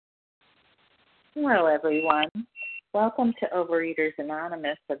Hello, everyone. Welcome to Overeaters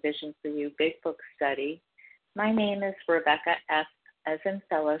Anonymous, a Vision for You Big Book study. My name is Rebecca S., as in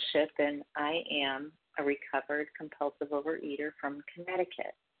fellowship, and I am a recovered compulsive overeater from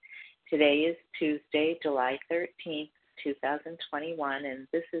Connecticut. Today is Tuesday, July 13th, 2021, and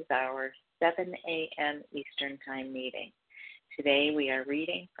this is our 7 a.m. Eastern Time meeting. Today we are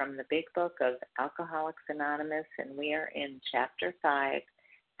reading from the Big Book of Alcoholics Anonymous, and we are in Chapter 5,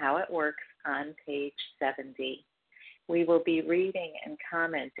 How It Works, on page 70. We will be reading and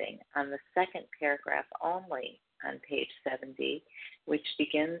commenting on the second paragraph only on page 70, which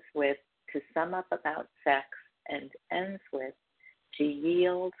begins with "to sum up about sex" and ends with "to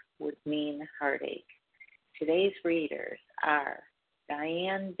yield would mean heartache." Today's readers are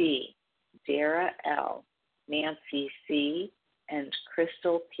Diane B., Dara L., Nancy C., and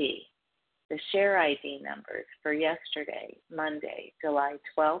Crystal P. The share ID numbers for yesterday, Monday, July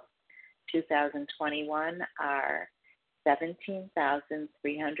 12th, 2021 are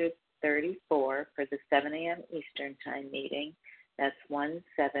 17,334 for the 7 a.m. Eastern Time meeting. That's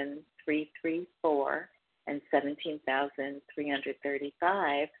 17334, and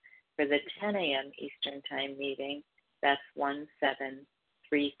 17,335 for the 10 a.m. Eastern Time meeting. That's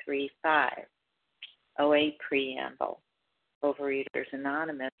 17335. OA Preamble. Overeaters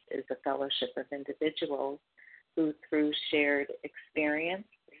Anonymous is a fellowship of individuals who, through shared experience,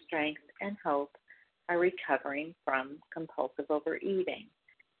 strength, and hope, are recovering from compulsive overeating.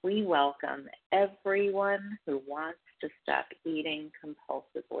 We welcome everyone who wants to stop eating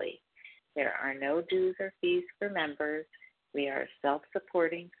compulsively. There are no dues or fees for members. We are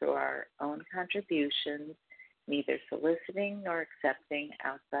self-supporting through our own contributions, neither soliciting nor accepting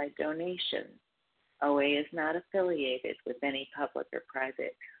outside donations. OA is not affiliated with any public or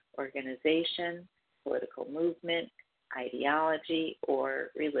private organization, political movement, ideology,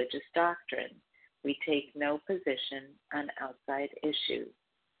 or religious doctrine. We take no position on outside issues.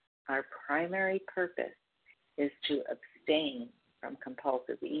 Our primary purpose is to abstain from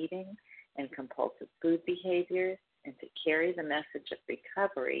compulsive eating and compulsive food behaviors and to carry the message of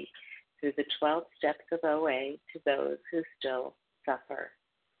recovery through the 12 steps of OA to those who still suffer.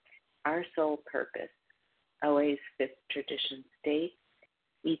 Our sole purpose. OA's fifth tradition states,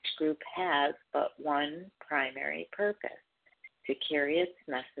 each group has but one primary purpose, to carry its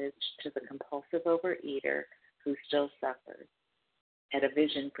message to the compulsive overeater who still suffers. At a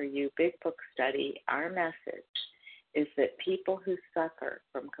Vision for You Big Book study, our message is that people who suffer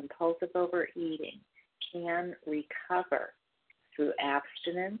from compulsive overeating can recover through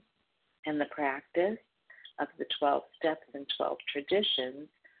abstinence and the practice of the 12 steps and 12 traditions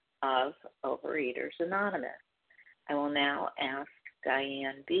of Overeaters Anonymous. I will now ask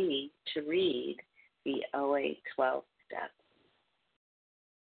Diane B. to read the OA 12 steps.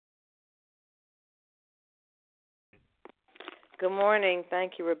 Good morning.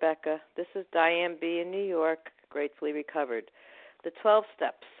 Thank you, Rebecca. This is Diane B. in New York, gratefully recovered. The 12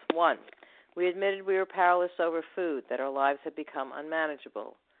 steps. 1. We admitted we were powerless over food, that our lives had become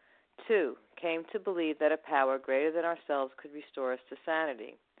unmanageable. 2. Came to believe that a power greater than ourselves could restore us to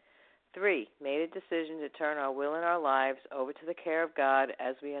sanity. 3. Made a decision to turn our will and our lives over to the care of God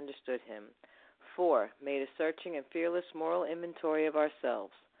as we understood Him. 4. Made a searching and fearless moral inventory of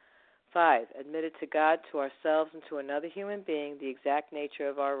ourselves. 5. Admitted to God, to ourselves, and to another human being the exact nature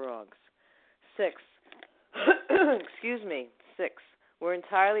of our wrongs. 6. 6. We're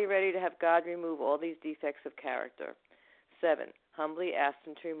entirely ready to have God remove all these defects of character. 7. Humbly asked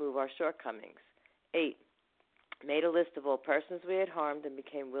Him to remove our shortcomings. 8. Made a list of all persons we had harmed and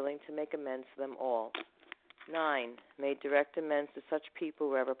became willing to make amends to them all. 9. Made direct amends to such people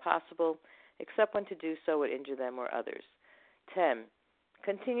wherever possible, except when to do so would injure them or others. 10.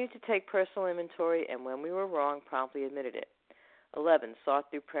 Continued to take personal inventory, and when we were wrong, promptly admitted it. 11. Sought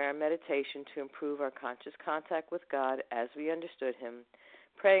through prayer and meditation to improve our conscious contact with God as we understood Him,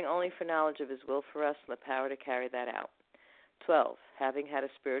 praying only for knowledge of His will for us and the power to carry that out. 12. Having had a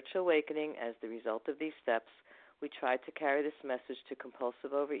spiritual awakening as the result of these steps, we tried to carry this message to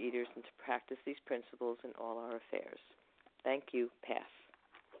compulsive overeaters and to practice these principles in all our affairs. Thank you. Pass.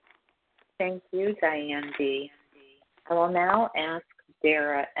 Thank you, Diane B. I will now ask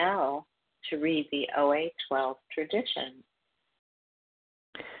Dara L. to read the OA 12 traditions.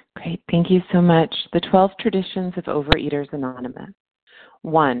 Great. Thank you so much. The 12 traditions of Overeaters Anonymous.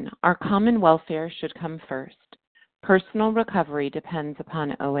 1. Our common welfare should come first. Personal recovery depends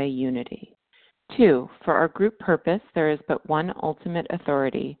upon OA unity. 2. For our group purpose, there is but one ultimate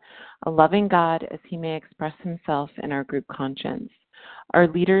authority, a loving God as He may express Himself in our group conscience. Our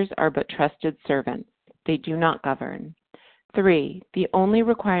leaders are but trusted servants. They do not govern. 3. The only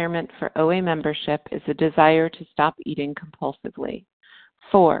requirement for OA membership is a desire to stop eating compulsively.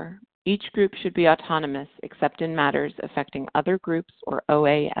 4. Each group should be autonomous except in matters affecting other groups or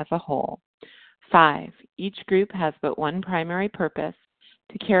OA as a whole. 5. Each group has but one primary purpose,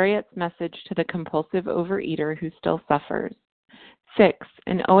 to carry its message to the compulsive overeater who still suffers. 6.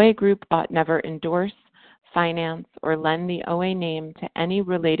 An OA group ought never endorse, finance, or lend the OA name to any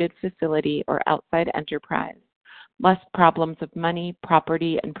related facility or outside enterprise, lest problems of money,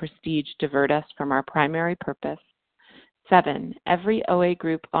 property, and prestige divert us from our primary purpose. 7. Every OA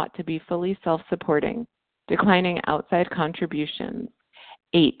group ought to be fully self-supporting, declining outside contributions.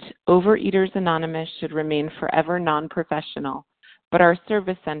 8. Overeaters Anonymous should remain forever non-professional, but our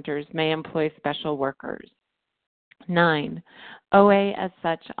service centers may employ special workers. 9. OA as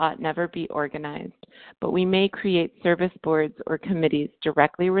such ought never be organized, but we may create service boards or committees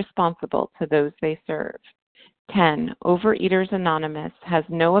directly responsible to those they serve. 10. Overeaters Anonymous has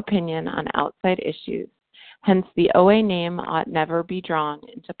no opinion on outside issues, hence the OA name ought never be drawn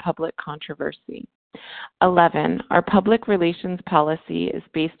into public controversy. 11. Our public relations policy is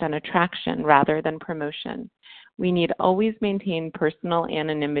based on attraction rather than promotion. We need always maintain personal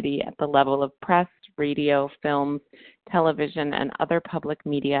anonymity at the level of press, radio, films, television, and other public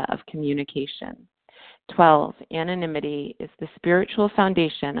media of communication. 12. Anonymity is the spiritual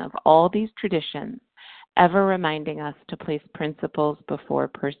foundation of all these traditions, ever reminding us to place principles before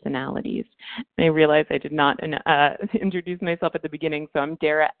personalities. And I realize I did not introduce myself at the beginning, so I'm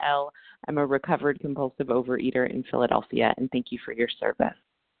Dara L. I'm a recovered compulsive overeater in Philadelphia, and thank you for your service.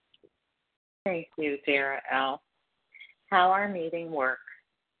 Thank you, Dara L. How our meeting works.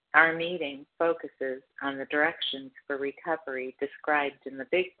 Our meeting focuses on the directions for recovery described in the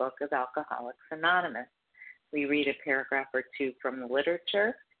Big Book of Alcoholics Anonymous. We read a paragraph or two from the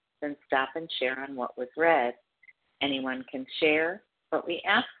literature, then stop and share on what was read. Anyone can share, but we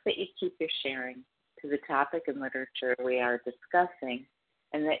ask that you keep your sharing to the topic and literature we are discussing,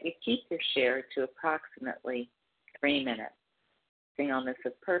 and that you keep your share to approximately 3 minutes. Singleness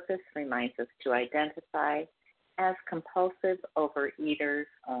of purpose reminds us to identify as compulsive overeaters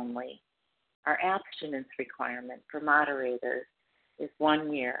only. Our abstinence requirement for moderators is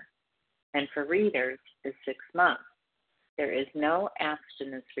 1 year, and for readers is 6 months. There is no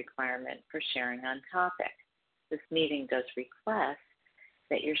abstinence requirement for sharing on topic. This meeting does request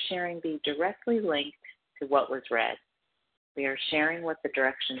that your sharing be directly linked to what was read. We are sharing what the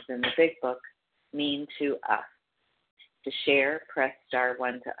directions in the Big Book mean to us. To share, press star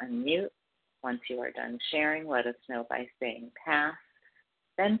 1 to unmute. Once you are done sharing, let us know by saying pass.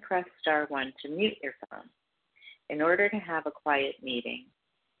 Then press star 1 to mute your phone. In order to have a quiet meeting,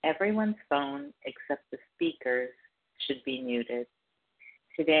 everyone's phone except the speaker's should be muted.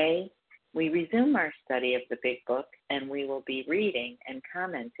 Today, we resume our study of the Big Book, and we will be reading and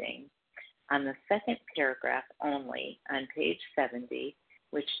commenting on the second paragraph only on page 70,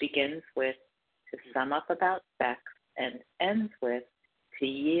 which begins with, to sum up about sex, and ends with, to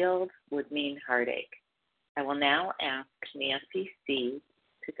yield would mean heartache. I will now ask Nancy C.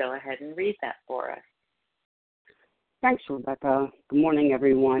 to go ahead and read that for us. Thanks, Rebecca. Good morning,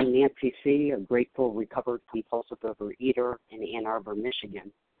 everyone. Nancy C., a grateful, recovered compulsive overeater in Ann Arbor,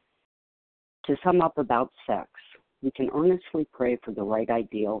 Michigan. To sum up about sex, we can earnestly pray for the right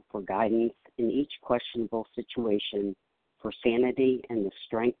ideal, for guidance in each questionable situation, for sanity and the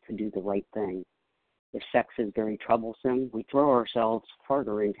strength to do the right thing. If sex is very troublesome, we throw ourselves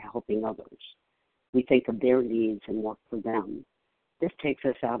harder into helping others. We think of their needs and work for them. This takes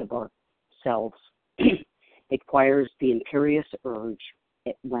us out of ourselves. It acquires the imperious urge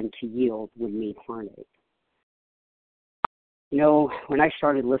when to yield would mean heartache. You know, when I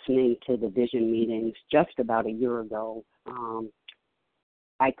started listening to the vision meetings just about a year ago,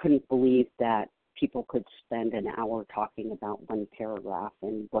 I couldn't believe that people could spend an hour talking about one paragraph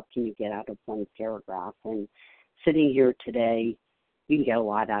and what can you get out of one paragraph. And sitting here today, you can get a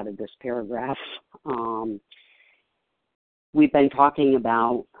lot out of this paragraph. We've been talking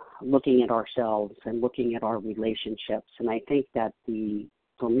about looking at ourselves and looking at our relationships, and I think that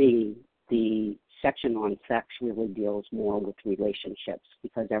for me, the section on sex really deals more with relationships,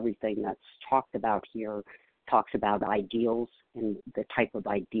 because everything that's talked about here talks about ideals and the type of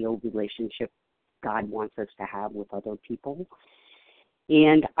ideal relationship God wants us to have with other people.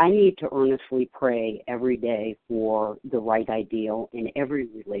 And I need to earnestly pray every day for the right ideal in every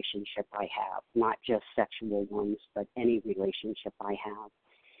relationship I have, not just sexual ones, but any relationship I have.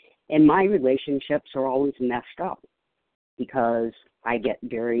 And my relationships are always messed up because I get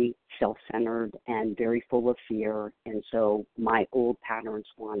very self-centered and very full of fear, and so my old patterns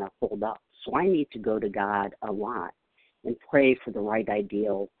want to hold up. So I need to go to God a lot and pray for the right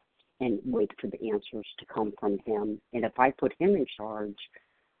ideal and wait for the answers to come from him. And if I put him in charge,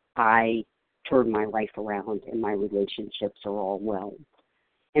 I turn my life around and my relationships are all well.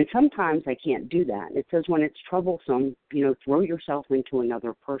 And sometimes I can't do that. It says when it's troublesome, throw yourself into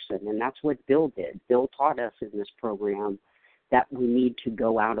another person. And that's what Bill did. Bill taught us in this program that we need to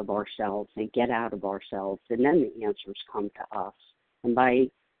go out of ourselves and get out of ourselves, and then the answers come to us. And by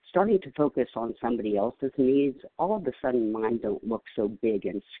starting to focus on somebody else's needs, all of a sudden mine don't look so big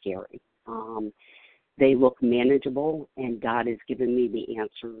and scary. They look manageable, and God has given me the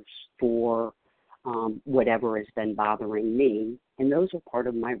answers for whatever has been bothering me, and those are part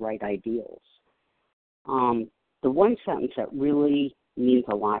of my right ideals. The one sentence that really means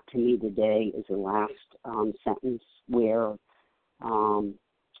a lot to me today is the last sentence where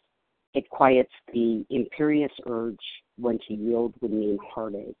it quiets the imperious urge when to yield would mean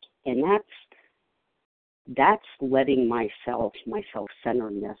heartache. And that's letting myself, my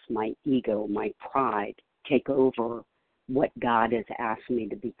self-centeredness, my ego, my pride take over what God has asked me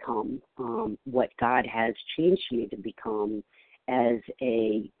to become, what God has changed me to become as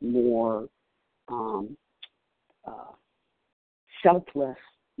a more selfless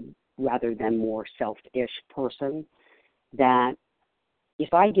rather than more selfish person, that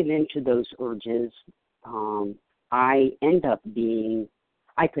if I give in to those urges, I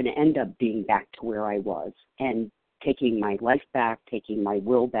could end up being back to where I was and taking my life back, taking my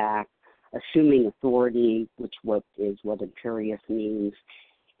will back, assuming authority, which is what imperious means.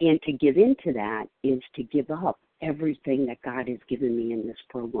 And to give into that is to give up everything that God has given me in this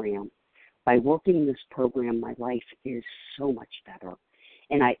program. By working this program, my life is so much better.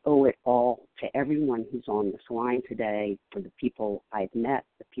 And I owe it all to everyone who's on this line today, for the people I've met,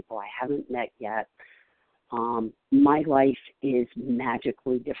 the people I haven't met yet. My life is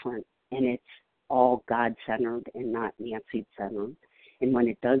magically different, and it's all God-centered and not Nancy-centered. And when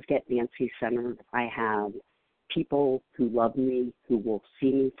it does get Nancy-centered, I have people who love me, who will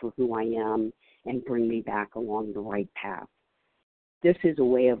see me for who I am and bring me back along the right path. This is a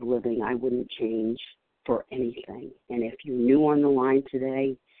way of living I wouldn't change for anything. And if you're new on the line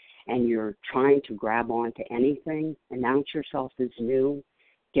today and you're trying to grab onto anything, announce yourself as new,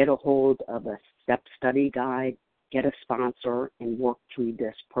 get a hold of a step study guide, get a sponsor, and work through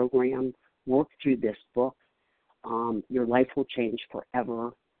this program, work through this book. Your life will change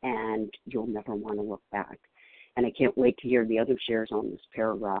forever, and you'll never want to look back. And I can't wait to hear the other shares on this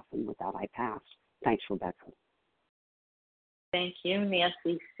paragraph, and with that, I pass. Thanks, Rebecca. Thank you,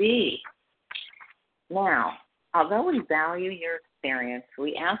 Nancy C. Now, although we value your experience,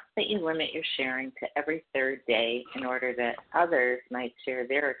 we ask that you limit your sharing to every third day in order that others might share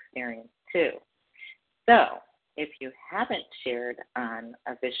their experience too. So, if you haven't shared on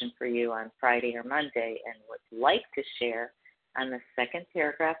A Vision for You on Friday or Monday and would like to share on the second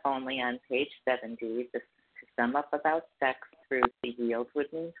paragraph only on page 70, to sum up about sex through the yield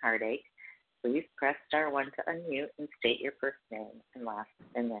would mean heartache, please press star 1 to unmute and state your first name and last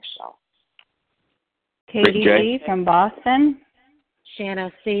initial. Katie Lee from Boston.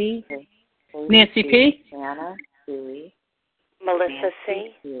 Shanna C. Nancy P. Shanna C. Melissa Nancy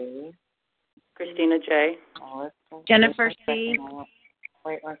C. C. Christina J. Melissa, Jennifer C.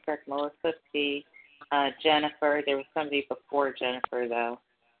 Wait one sec. Melissa C. Jennifer. There was somebody before Jennifer, though.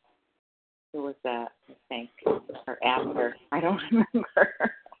 Who was that, I think? Or after? I don't remember.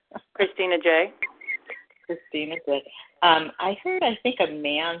 Christina J. Christina did. I heard, I think, a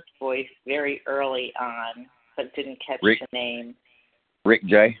man's voice very early on, but didn't catch the name. Rick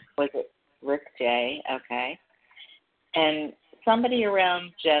J. Was it Rick J? Okay. And somebody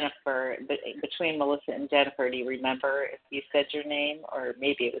around Jennifer, between Melissa and Jennifer, do you remember if you said your name? Or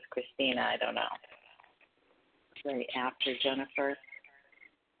maybe it was Christina, I don't know. Right after Jennifer.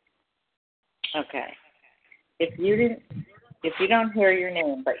 Okay. If you don't hear your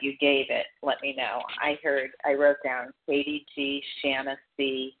name but you gave it, let me know. I wrote down Katie G, Shanna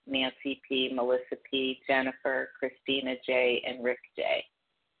C, Nancy P, Melissa P, Jennifer, Christina J, and Rick J.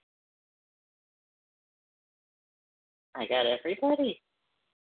 I got everybody.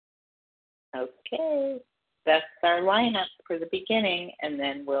 Okay. That's our lineup for the beginning, and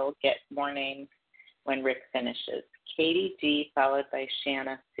then we'll get more names when Rick finishes. Katie G, followed by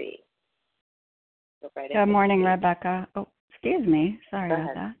Shanna C. Good morning, Rebecca. Oh, excuse me. Sorry Go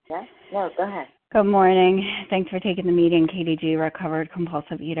about ahead. that. Yeah? No, go ahead. Good morning. Thanks for taking the meeting. Katie G, recovered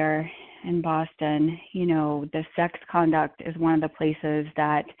compulsive eater in Boston. You know, the sex conduct is one of the places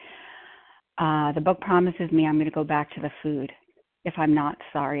that the book promises me I'm going to go back to the food. if I'm not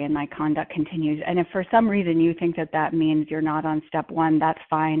sorry and my conduct continues. And if for some reason you think that that means you're not on step one, that's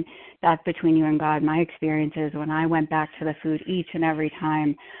fine. That's between you and God. My experience is when I went back to the food each and every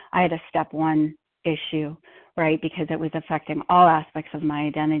time, I had a step one issue, right? Because it was affecting all aspects of my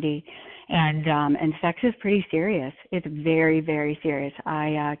identity. And sex is pretty serious. It's very, very serious.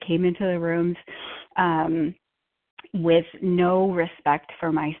 I came into the rooms with no respect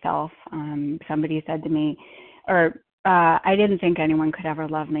for myself. Somebody said to me, I didn't think anyone could ever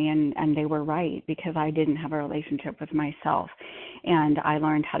love me, and they were right, because I didn't have a relationship with myself. And I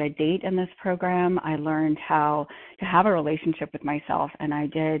learned how to date in this program. I learned how to have a relationship with myself, and I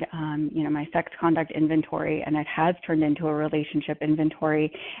did, my sex conduct inventory, and it has turned into a relationship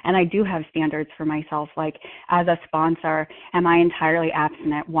inventory. And I do have standards for myself, like as a sponsor, am I entirely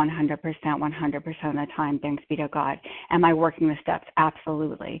abstinent 100% of the time? Thanks be to God. Am I working the steps?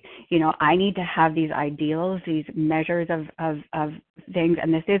 Absolutely. I need to have these ideals, these measures of things,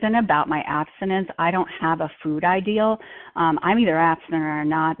 and this isn't about my abstinence. I don't have a food ideal. I'm either abstinent or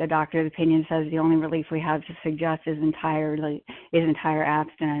not. The doctor's opinion says the only relief we have to suggest is entire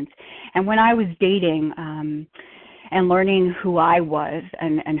abstinence. And when I was dating and learning who I was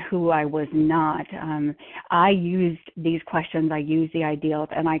and who I was not, I used these questions, I used the ideals,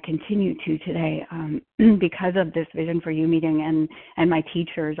 and I continue to today because of this Vision for You meeting and my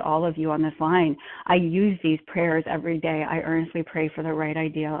teachers, all of you on this line. I use these prayers every day. I earnestly pray for the right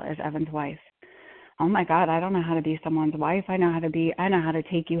ideal as Evan's wife. Oh my God, I don't know how to be someone's wife. I know how to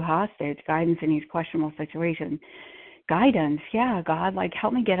take you hostage, guidance in these questionable situations. Guidance, yeah, God,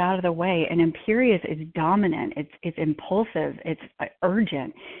 help me get out of the way. And imperious is dominant, it's impulsive, it's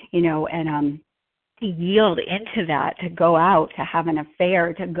urgent, and to yield into that, to go out, to have an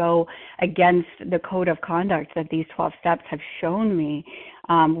affair, to go against the code of conduct that these 12 steps have shown me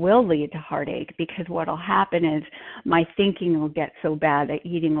will lead to heartache, because what will happen is my thinking will get so bad that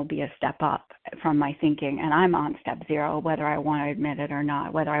eating will be a step up from my thinking, and I'm on step 0, whether I want to admit it or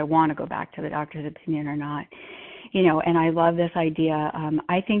not, whether I want to go back to the doctor's opinion or not. And I love this idea.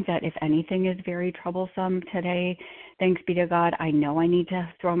 I think that if anything is very troublesome today, thanks be to God, I know I need to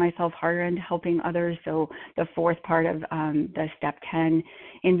throw myself harder into helping others. So the fourth part of the step 10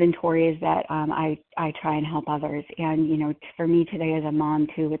 inventory is that I try and help others. And, for me today as a mom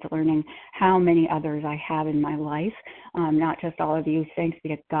too, it's learning how many others I have in my life, not just all of you. Thanks be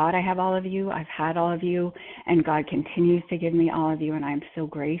to God, I have all of you. I've had all of you, and God continues to give me all of you, and I'm so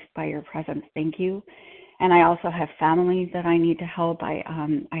graced by your presence. Thank you. And I also have families that I need to help. I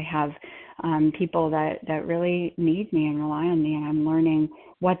have people that really need me and rely on me, and I'm learning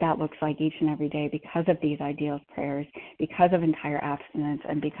what that looks like each and every day because of these ideals prayers, because of entire abstinence,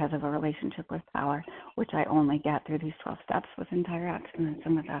 and because of a relationship with power, which I only get through these 12 steps with entire abstinence.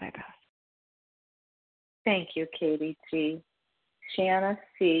 And with that, I pass. Thank you, Katie G. Shanna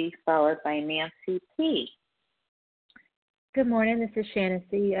C., followed by Nancy P. Good morning. This is Shanna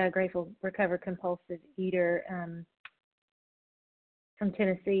C., a grateful, recovered, compulsive eater from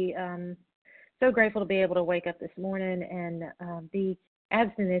Tennessee. So grateful to be able to wake up this morning and be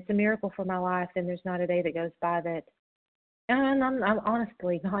abstinent. It's a miracle for my life, and there's not a day that goes by that. And I'm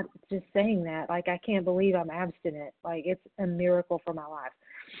honestly not just saying that. I can't believe I'm abstinent. It's a miracle for my life.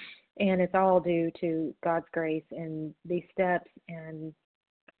 And it's all due to God's grace and these steps, and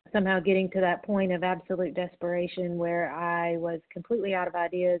somehow getting to that point of absolute desperation where I was completely out of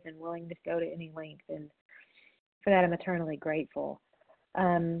ideas and willing to go to any length. And for that, I'm eternally grateful.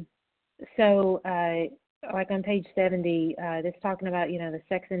 So on page 70, this talking about, the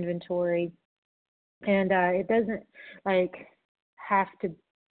sex inventory. And it doesn't, have to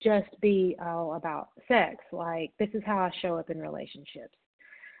just be all about sex. This is how I show up in relationships.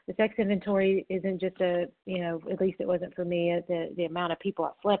 The sex inventory isn't just at least it wasn't for me, the amount of people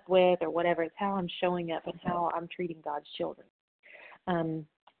I slept with or whatever. It's how I'm showing up and how I'm treating God's children, and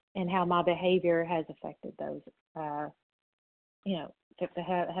how my behavior has affected those, has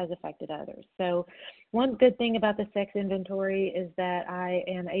affected others. So one good thing about the sex inventory is that I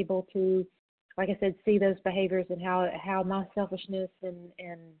am able to, like I said, see those behaviors and how my selfishness and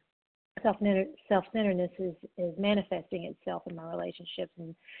self-centeredness is manifesting itself in my relationships,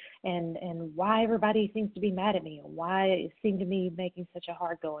 and why everybody seems to be mad at me, and why it seemed to me making such a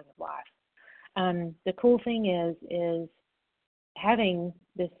hard going of life. The cool thing is having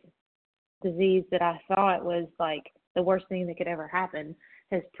this disease that I thought was the worst thing that could ever happen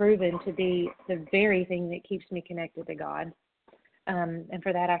has proven to be the very thing that keeps me connected to God. And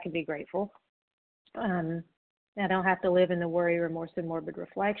for that I can be grateful. I don't have to live in the worry, remorse, and morbid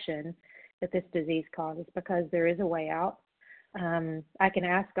reflection that this disease causes, because there is a way out. I can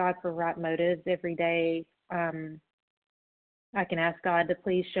ask God for right motives every day, I can ask God to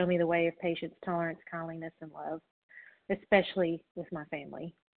please show me the way of patience, tolerance, kindliness, and love, especially with my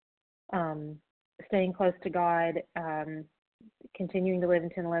family. Staying close to God, continuing to live in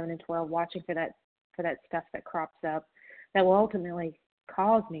 10, 11, and 12, watching for that stuff that crops up that will ultimately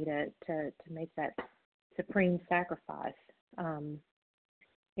cause me to make that supreme sacrifice.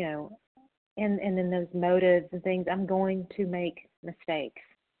 You know, and then those motives and things, I'm going to make mistakes.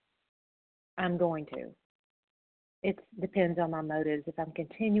 I'm going to. It depends on my motives. If I'm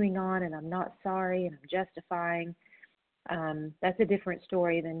continuing on and I'm not sorry and I'm justifying, that's a different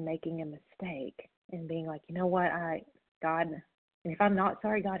story than making a mistake and being like, you know what, God, and if I'm not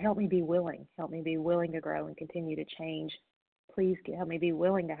sorry, God, help me be willing. Help me be willing to grow and continue to change. Please help me be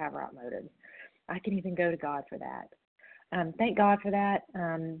willing to have right motives. I can even go to God for that. Thank God for that.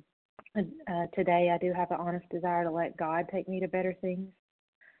 Today I do have an honest desire to let God take me to better things.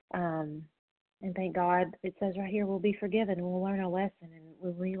 And thank God, it says right here, we'll be forgiven and we'll learn our lesson. And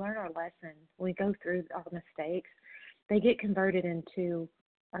when we learn our lesson, when we go through our mistakes, they get converted into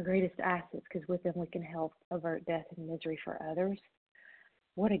our greatest assets, because with them we can help avert death and misery for others.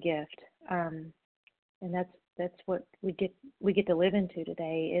 What a gift. And that's what we get to live into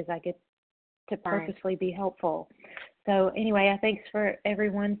today, is I get to purposely be helpful. So anyway, thanks for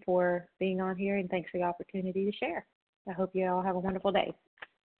everyone for being on here, and thanks for the opportunity to share. I hope you all have a wonderful day.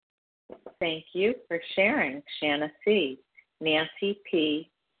 Thank you for sharing, Shanna C. Nancy P.,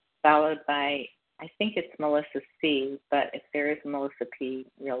 followed by, I think it's Melissa C., but if there is Melissa P.,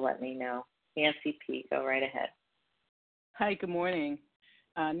 you'll let me know. Nancy P., go right ahead. Hi, good morning.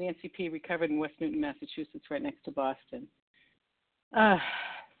 Nancy P., recovered in West Newton, Massachusetts, right next to Boston.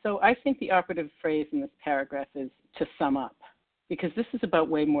 So I think the operative phrase in this paragraph is to sum up, because this is about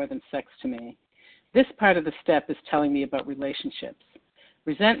way more than sex to me. This part of the step is telling me about relationships.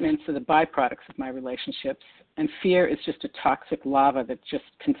 Resentments are the byproducts of my relationships, and fear is just a toxic lava that just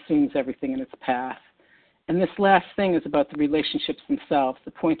consumes everything in its path. And this last thing is about the relationships themselves, the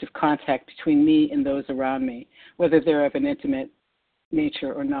point of contact between me and those around me, whether they're of an intimate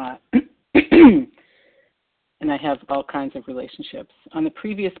nature or not. And I have all kinds of relationships. On the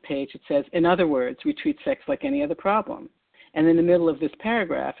previous page, it says, in other words, we treat sex like any other problem. And in the middle of this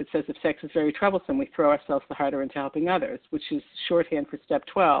paragraph, it says, if sex is very troublesome, we throw ourselves the harder into helping others, which is shorthand for step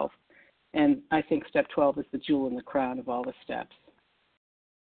 12. And I think step 12 is the jewel in the crown of all the steps.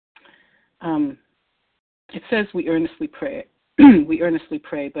 It says we earnestly pray. We earnestly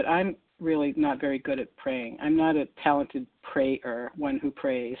pray, but I'm really not very good at praying. I'm not a talented prayer, one who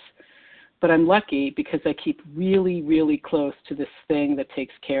prays. But I'm lucky because I keep really, really close to this thing that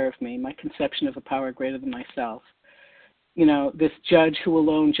takes care of me, my conception of a power greater than myself. You know, this judge who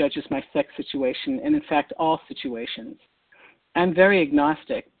alone judges my sex situation, and in fact, all situations. I'm very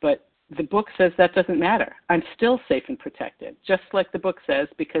agnostic, but the book says that doesn't matter. I'm still safe and protected, just like the book says,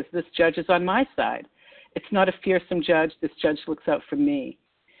 because this judge is on my side. It's not a fearsome judge. This judge looks out for me.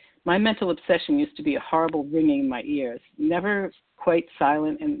 My mental obsession used to be a horrible ringing in my ears, never quite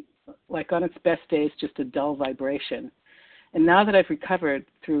silent and, like on its best days, just a dull vibration. And now that I've recovered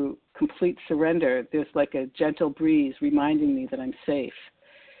through complete surrender, there's like a gentle breeze reminding me that I'm safe.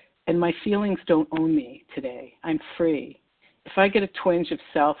 And my feelings don't own me today. I'm free. If I get a twinge of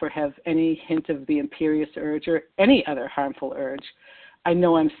self or have any hint of the imperious urge or any other harmful urge, I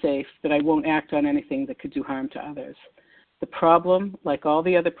know I'm safe, that I won't act on anything that could do harm to others. The problem, like all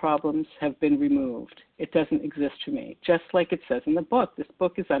the other problems, have been removed. It doesn't exist for me, just like it says in the book. This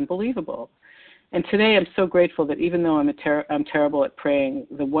book is unbelievable. And today I'm so grateful that even though I'm terrible at praying,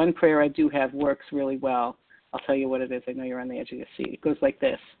 the one prayer I do have works really well. I'll tell you what it is. I know you're on the edge of your seat. It goes like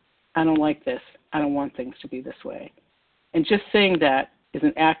this. I don't like this. I don't want things to be this way. And just saying that is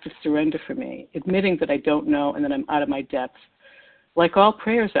an act of surrender for me, admitting that I don't know and that I'm out of my depth, like all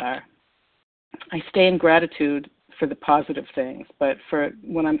prayers are. I stay in gratitude for the positive things, but for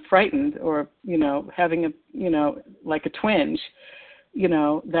when I'm frightened or, having like a twinge,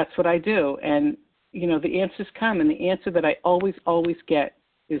 that's what I do. And, the answers come, and the answer that I always, always get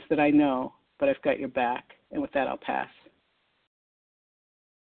is that I know, but I've got your back. And with that, I'll pass.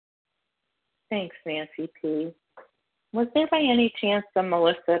 Thanks, Nancy P. Was there by any chance a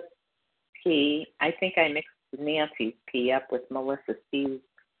Melissa P.? I think I mixed Nancy P. up with Melissa C.'s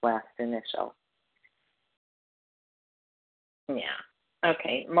last initial. Yeah.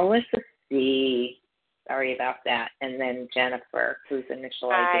 Okay. Melissa C. Sorry about that. And then Jennifer, whose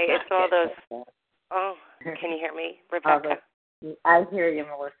initial I did not it's all get. those. Oh, can you hear me, Rebecca? I hear you,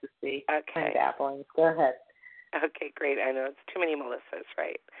 Melissa C. Okay. I'm dabbling. Go ahead. Okay, great. I know it's too many Melissas,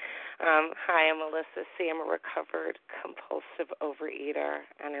 right? Hi, I'm Melissa C. I'm a recovered compulsive overeater,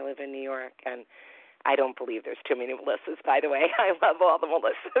 and I live in New York. And I don't believe there's too many Melissas, by the way. I love all the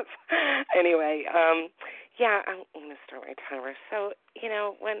Melissas. Anyway, I'm going to start my timer. So,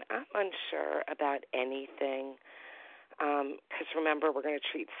 when I'm unsure about anything, because remember, we're going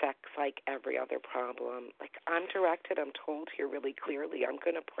to treat sex like every other problem. Like, I'm directed, I'm told here really clearly, I'm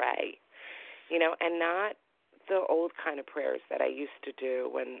going to pray, and not the old kind of prayers that I used to do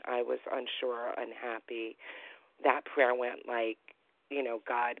when I was unsure or unhappy. That prayer went like,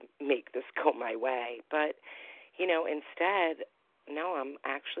 God, make this go my way. But, instead, no, I'm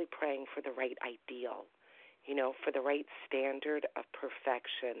actually praying for the right ideal, for the right standard of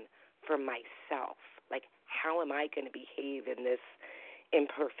perfection for myself. Like, how am I going to behave in this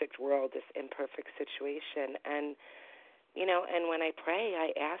imperfect world, this imperfect situation? And, and when I pray,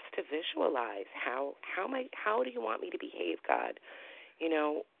 I ask to visualize how do you want me to behave, God?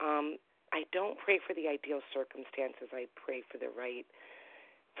 I don't pray for the ideal circumstances. I pray for the right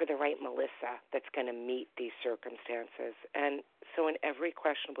Melissa that's going to meet these circumstances. And so in every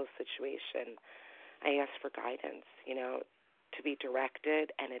questionable situation, I ask for guidance, to be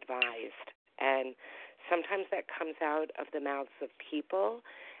directed and advised. And sometimes that comes out of the mouths of people,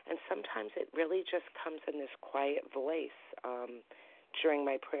 and sometimes it really just comes in this quiet voice during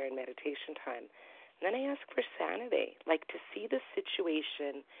my prayer and meditation time. And then I ask for sanity, like to see the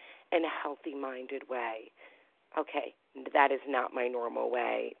situation in a healthy-minded way. Okay, that is not my normal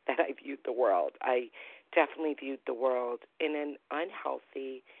way that I viewed the world. I definitely viewed the world in an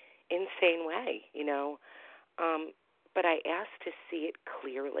unhealthy, insane way, but I ask to see it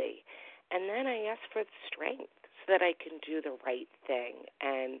clearly. And then I ask for strength so that I can do the right thing.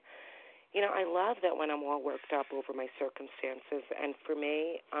 And, I love that when I'm all worked up over my circumstances, and for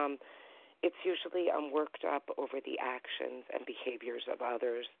me, it's usually I'm worked up over the actions and behaviors of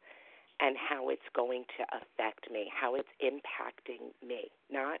others and how it's going to affect me, how it's impacting me,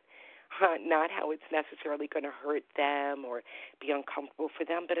 not how it's necessarily going to hurt them or be uncomfortable for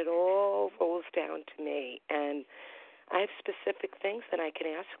them, but it all rolls down to me. And I have specific things that I can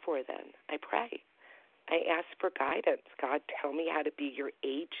ask for then. I pray. I ask for guidance. God, tell me how to be your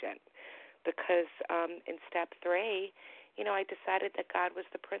agent. Because in step 3, I decided that God was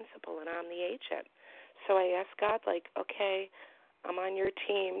the principal and I'm the agent. So I asked God, okay, I'm on your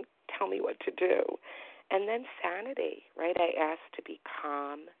team. Tell me what to do. And then sanity, right? I ask to be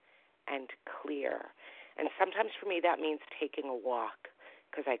calm and clear. And sometimes for me that means taking a walk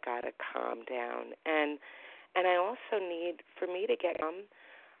because I got to calm down. And I also need, for me to get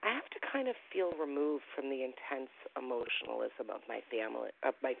I have to kind of feel removed from the intense emotionalism of my family,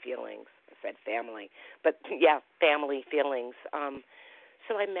 of my feelings. I said family, but yeah, family feelings.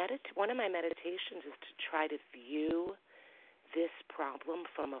 So one of my meditations is to try to view this problem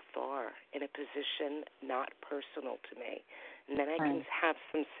from afar in a position not personal to me. And then I can have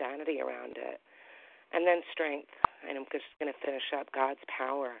some sanity around it. And then strength. And I'm just going to finish up God's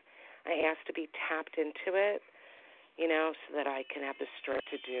power. I ask to be tapped into it, so that I can have the strength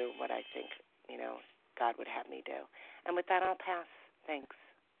to do what I think, God would have me do. And with that, I'll pass. Thanks.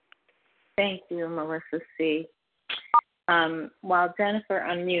 Thank you, Melissa C. While Jennifer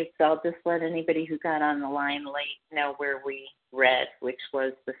unmutes, I'll just let anybody who got on the line late know where we read, which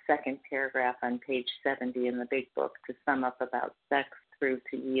was the second paragraph on page 70 in the big book, to sum up about sex through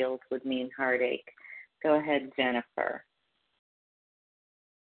to yield would mean heartache. Go ahead, Jennifer.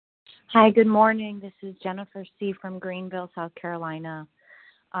 Hi, good morning. This is Jennifer C. from Greenville, South Carolina.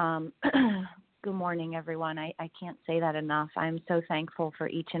 Good morning, everyone. I can't say that enough. I'm so thankful for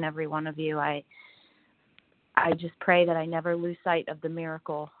each and every one of you. I just pray that I never lose sight of the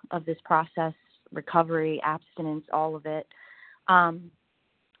miracle of this process, recovery, abstinence, all of it.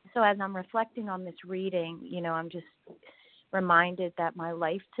 So as I'm reflecting on this reading, I'm just reminded that my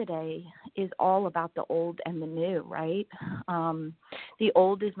life today is all about the old and the new, right? The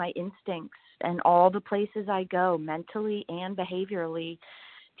old is my instincts and all the places I go mentally and behaviorally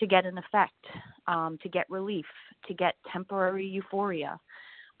to get an effect, to get relief, to get temporary euphoria.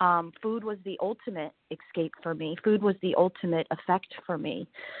 Food was the ultimate escape for me. Food was the ultimate effect for me.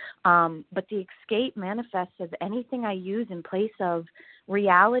 But the escape manifests as anything I use in place of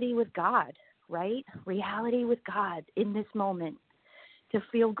reality with God, right? Reality with God in this moment to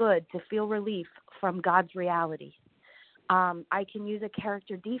feel good, to feel relief from God's reality. I can use a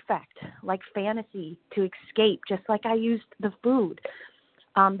character defect like fantasy to escape, just like I used the food.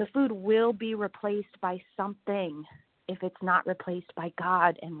 The food will be replaced by something if it's not replaced by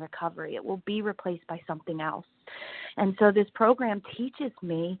God and recovery. It will be replaced by something else. And so this program teaches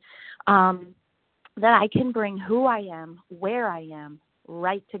me that I can bring who I am, where I am,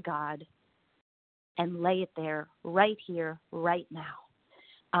 right to God and lay it there, right here, right now.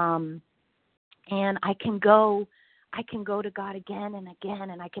 And I can go to God again and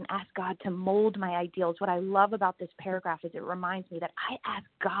again, and I can ask God to mold my ideals. What I love about this paragraph is it reminds me that I ask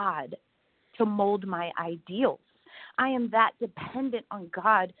God to mold my ideals. I am that dependent on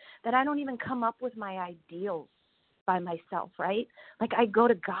God that I don't even come up with my ideals by myself, right? Like I go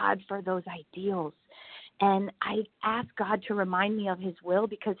to God for those ideals. And I ask God to remind me of his will,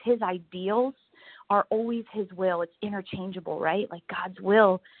 because his ideals are always his will. It's interchangeable, right? Like God's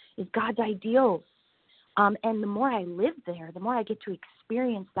will is God's ideals. And the more I live there, the more I get to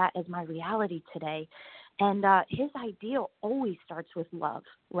experience that as my reality today. And his ideal always starts with love,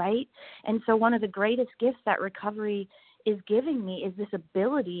 right? And so one of the greatest gifts that recovery is giving me is this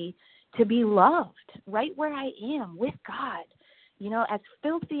ability to be loved right where I am with God. You know, as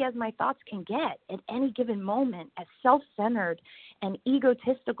filthy as my thoughts can get at any given moment, as self-centered and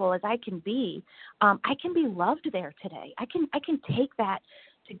egotistical as I can be loved there today. I can take that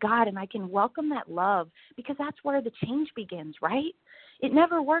to God, and I can welcome that love, because that's where the change begins, right? It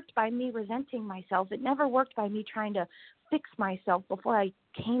never worked by me resenting myself. It never worked by me trying to fix myself before I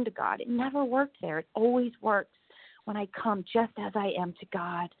came to God. It never worked there. It always works when I come just as I am to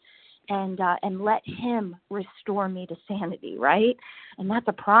God and let him restore me to sanity, right? And that's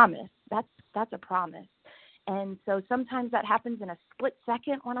a promise. That's a promise. And so sometimes that happens in a split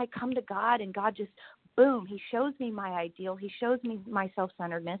second when I come to God, and God just, boom, he shows me my ideal. He shows me my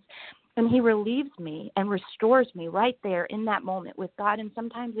self-centeredness, and he relieves me and restores me right there in that moment with God. And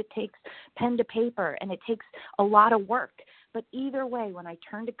sometimes it takes pen to paper, and it takes a lot of work. But either way, when I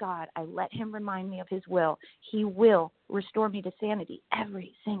turn to God, I let him remind me of his will. He will restore me to sanity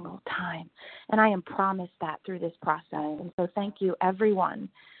every single time. And I am promised that through this process. And so thank you, everyone,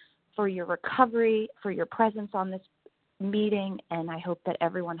 for your recovery, for your presence on this meeting, and I hope that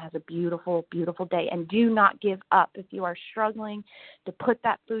everyone has a beautiful, beautiful day. And do not give up. If you are struggling to put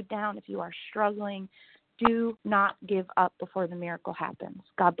that food down, if you are struggling, do not give up before the miracle happens.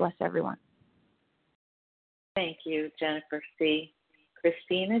 God bless everyone. Thank you, Jennifer C.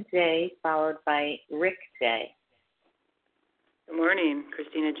 Christina J., followed by Rick J. Good morning.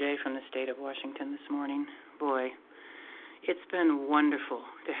 Christina J. from the state of Washington this morning. Boy, it's been wonderful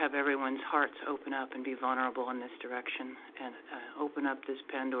to have everyone's hearts open up and be vulnerable in this direction, and open up this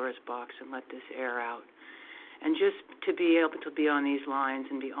Pandora's box and let this air out. And just to be able to be on these lines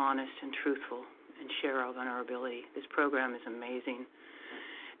and be honest and truthful and share our vulnerability. This program is amazing.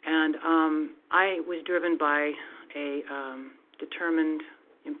 And I was driven by a determined,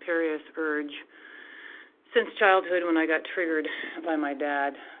 imperious urge since childhood, when I got triggered by my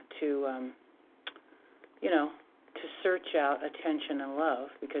dad to search out attention and love,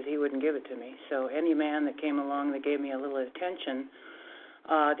 because he wouldn't give it to me. So any man that came along that gave me a little attention,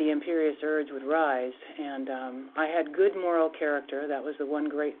 the imperious urge would rise. And I had good moral character. That was the one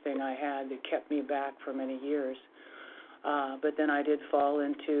great thing I had that kept me back for many years. But then I did fall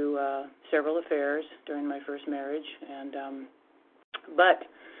into several affairs during my first marriage. But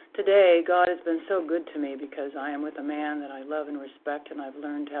today, God has been so good to me, because I am with a man that I love and respect, and I've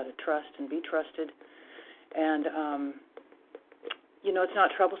learned how to trust and be trusted. And, it's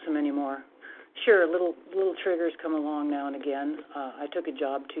not troublesome anymore. Sure, little triggers come along now and again. I took a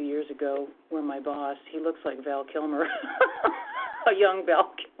job 2 years ago where my boss, he looks like Val Kilmer, a young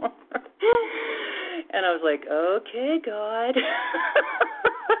Val Kilmer. And I was like, okay, God.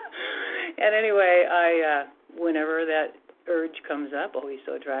 And anyway, whenever that urge comes up, oh, he's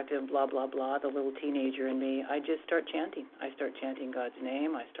so attractive, blah, blah, blah, the little teenager in me, I just start chanting. I start chanting God's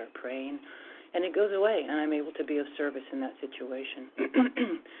name. I start praying. And it goes away, and I'm able to be of service in that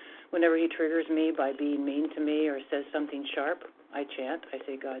situation. Whenever he triggers me by being mean to me or says something sharp, I chant. I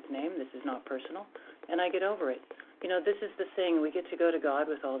say God's name. This is not personal. And I get over it. This is the thing. We get to go to God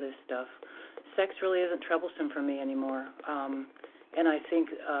with all this stuff. Sex really isn't troublesome for me anymore. And I think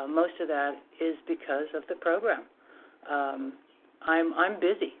most of that is because of the program. I'm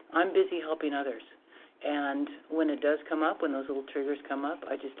busy. I'm busy helping others. And when it does come up, when those little triggers come up,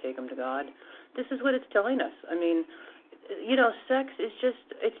 I just take them to God. This is what it's telling us. I mean, sex is just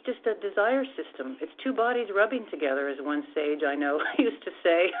a desire system. It's two bodies rubbing together, as one sage I know used to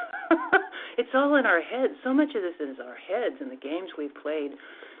say. It's all in our heads. So much of this is our heads and the games we've played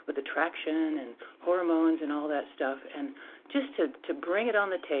with attraction and hormones and all that stuff. And just to bring it on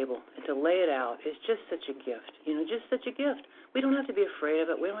the table and to lay it out is just such a gift. Just such a gift. We don't have to be afraid of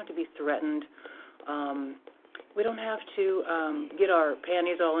it. We don't have to be threatened. We don't have to get our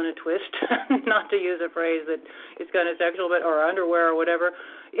panties all in a twist, not to use a phrase that is kind of sexual, but or underwear or whatever.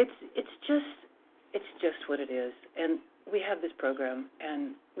 It's just what it is. And we have this program,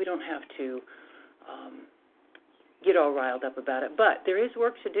 and we don't have to get all riled up about it. But there is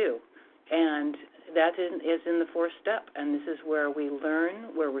work to do, And that is in the fourth step. And this is where we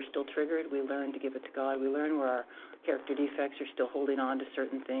learn, where we're still triggered. We learn to give it to God. We learn where our character defects are still holding on to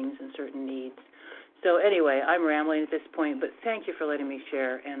certain things and certain needs. So anyway, I'm rambling at this point, but thank you for letting me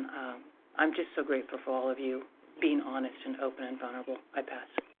share. And I'm just so grateful for all of you being honest and open and vulnerable. I pass.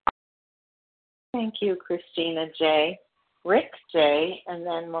 Thank you, Christina J. Rick J., and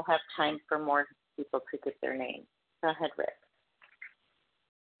then we'll have time for more people to get their names. Go ahead, Rick.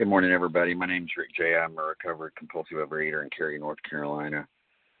 Good morning, everybody. My name's Rick J. I'm a recovered compulsive overeater in Cary, North Carolina.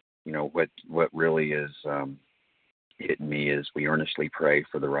 You know, what really is hitting me is we earnestly pray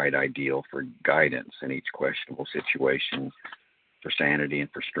for the right ideal, for guidance in each questionable situation, for sanity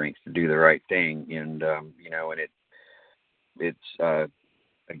and for strength to do the right thing. And, it's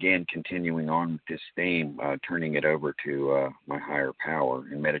again, continuing on with this theme, turning it over to my higher power.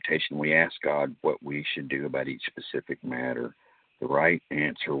 In meditation, we ask God what we should do about each specific matter. The right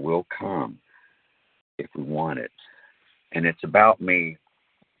answer will come if we want it. And it's about me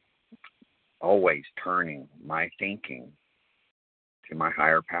always turning my thinking to my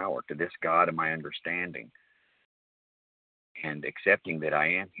higher power, to this God of my understanding, and accepting that I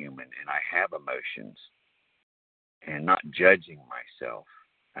am human and I have emotions, and not judging myself.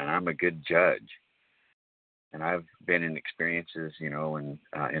 And I'm a good judge. And I've been in experiences,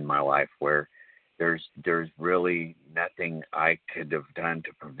 in my life where there's really nothing I could have done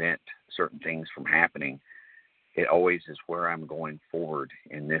to prevent certain things from happening. It always is where I'm going forward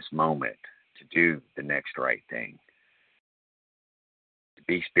in this moment to do the next right thing. To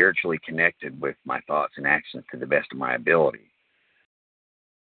be spiritually connected with my thoughts and actions to the best of my ability.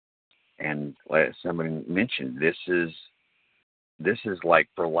 And as somebody mentioned, this is like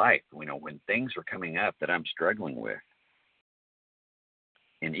for life. When things are coming up that I'm struggling with,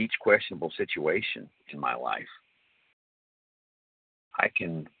 in each questionable situation in my life, I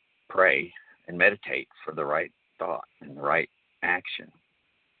can pray and meditate for the right thought and the right action.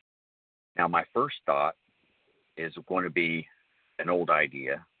 Now, my first thought is going to be an old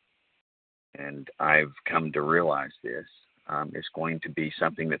idea, and I've come to realize this. It's going to be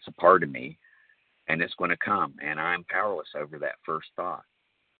something that's a part of me, and it's going to come, and I'm powerless over that first thought.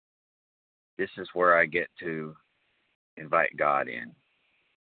 This is where I get to invite God in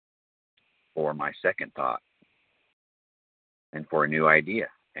for my second thought and for a new idea.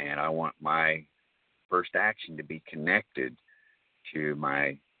 And I want my first action to be connected to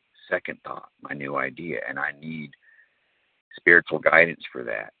my second thought, my new idea. And I need spiritual guidance for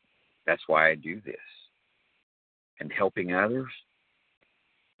that. That's why I do this. And helping others,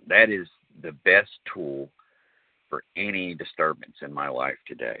 that is the best tool for any disturbance in my life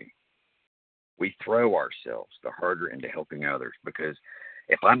today. We throw ourselves the harder into helping others, because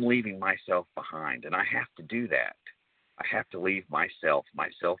if I'm leaving myself behind, and I have to do that, I have to leave myself, my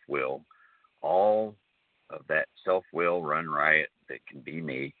self-will, all of that self-will run riot that can be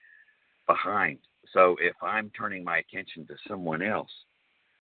me, behind. So if I'm turning my attention to someone else,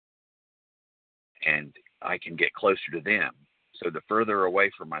 and I can get closer to them, so the further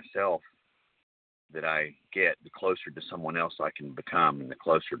away from myself that I get, the closer to someone else I can become, and the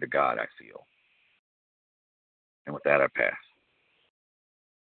closer to God I feel. And with that, I pass.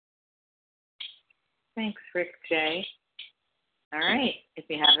 Thanks, Rick J. All right. If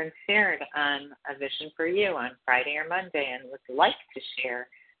you haven't shared on A Vision for You on Friday or Monday and would like to share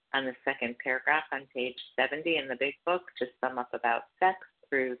on the second paragraph on page 70 in the Big Book to sum up about sex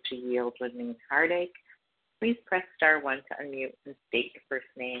through to yield would mean heartache, please press *1 to unmute and state your first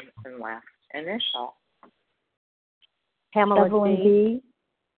name and last initial. Pamela Evelyn G. B.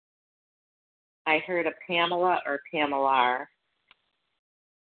 I heard a Pamela or Pamela.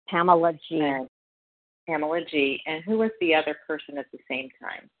 Pamela G. Pamela G. And who was the other person at the same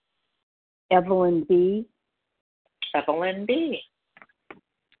time? Evelyn B. Evelyn B.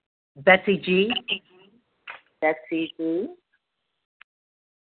 Betsy G. Betsy G.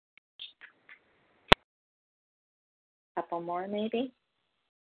 Couple more, maybe.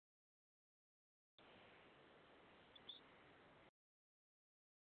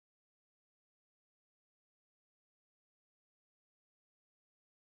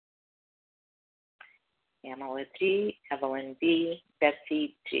 Pamela G, Evelyn B,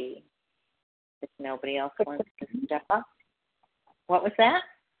 Betsy G. If nobody else wants to step up. What was that?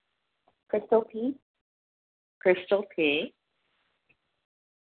 Crystal P. Crystal P.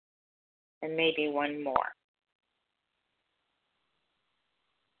 And maybe one more.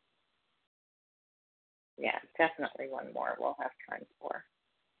 Yeah, definitely one more we'll have time for,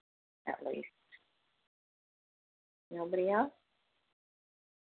 at least. Nobody else?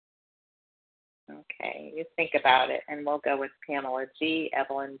 Okay, you think about it, and we'll go with Pamela G.,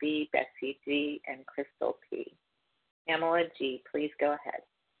 Evelyn B., Betsy G., and Crystal P. Pamela G., please go ahead.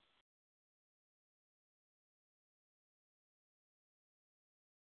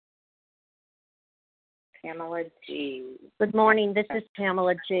 Pamela G. Good morning. This is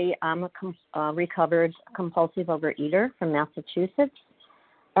Pamela G. I'm a recovered compulsive overeater from Massachusetts.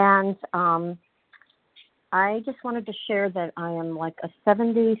 And I just wanted to share that I am like a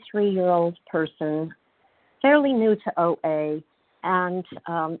 73-year-old person, fairly new to OA, and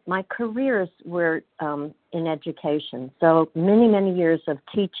my careers were in education. So many, many years of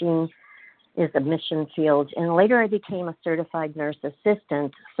teaching is a mission field. And later I became a certified nurse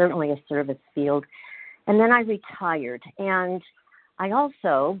assistant, certainly a service field. And then I retired, and I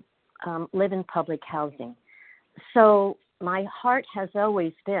also live in public housing. So my heart has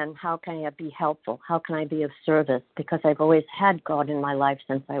always been, how can I be helpful? How can I be of service? Because I've always had God in my life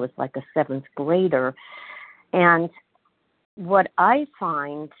since I was like a 7th grader. And what I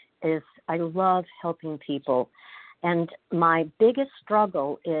find is I love helping people. And my biggest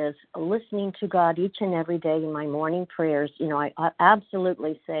struggle is listening to God each and every day in my morning prayers. You know, I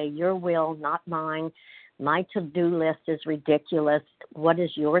absolutely say, your will, not mine. My to-do list is ridiculous. What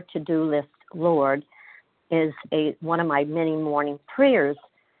is your to-do list, Lord, is one of my many morning prayers.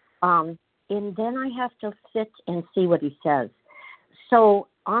 And then I have to sit and see what he says. So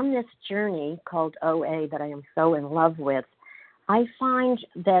on this journey called OA that I am so in love with, I find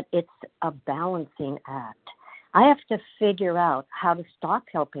that it's a balancing act. I have to figure out how to stop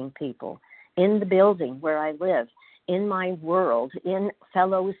helping people in the building where I live, in my world, in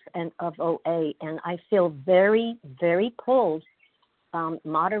fellows and of OA, and I feel very, very pulled,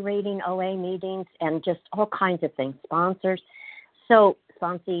 moderating OA meetings and just all kinds of things, sponsors. So,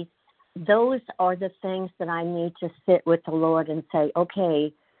 Sansi, those are the things that I need to sit with the Lord and say,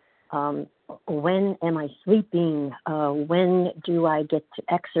 okay, when am I sleeping? When do I get to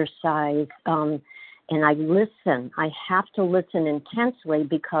exercise? And I listen. I have to listen intensely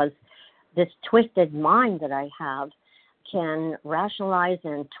because this twisted mind that I have can rationalize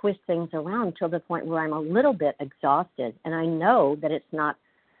and twist things around to the point where I'm a little bit exhausted. And I know that it's not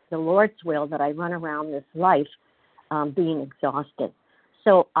the Lord's will that I run around this life being exhausted.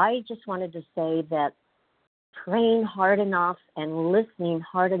 So I just wanted to say that praying hard enough and listening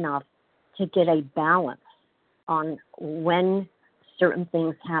hard enough to get a balance on when certain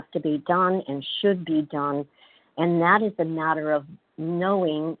things have to be done and should be done. And that is a matter of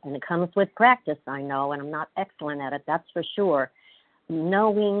knowing, and it comes with practice, I know, and I'm not excellent at it, that's for sure,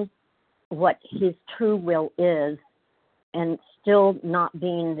 knowing what his true will is and still not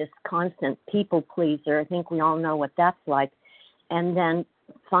being this constant people pleaser. I think we all know what that's like. And then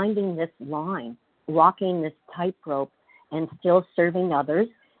finding this line, walking this tightrope, and still serving others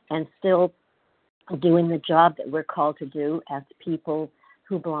and still doing the job that we're called to do as people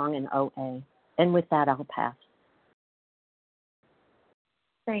who belong in OA. And with that, I'll pass.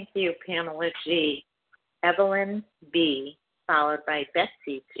 Thank you, Pamela G. Evelyn B., followed by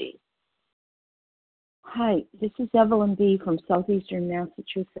Betsy G. Hi, this is Evelyn B. from southeastern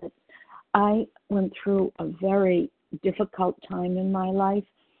Massachusetts. I went through a very difficult time in my life.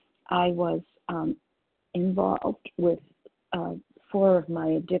 I was involved with 4 of my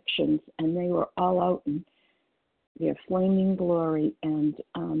addictions, and they were all out in their flaming glory, and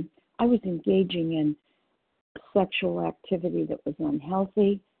I was engaging in sexual activity that was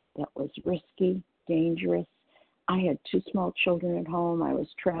unhealthy, that was risky, dangerous. I had 2 small children at home. I was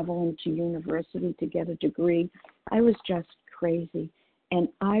traveling to university to get a degree. I was just crazy. And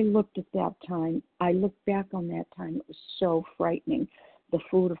I looked at that time, I looked back on that time, it was so frightening. The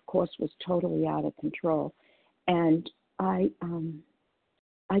food, of course, was totally out of control. And I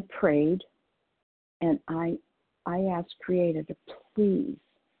prayed, and I asked Creator to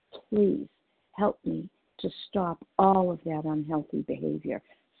please help me to stop all of that unhealthy behavior,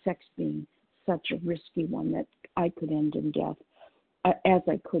 sex being such a risky one that I could end in death, as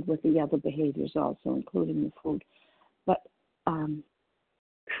I could with the other behaviors also, including the food. But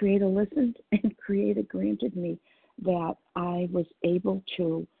Creator listened, and Creator granted me that I was able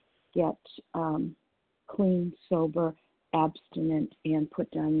to get clean, sober, abstinent, and put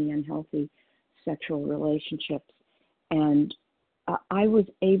down the unhealthy sexual relationships. And I was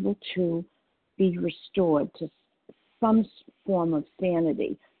able to be restored to some form of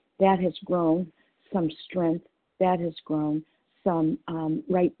sanity. That has grown, some strength, that has grown, some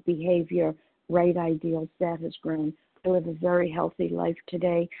right behavior, right ideals, that has grown. I live a very healthy life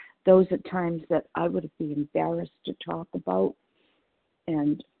today. Those are times that I would be embarrassed to talk about.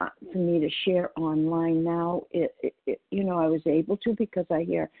 And for me to share online now, I was able to because I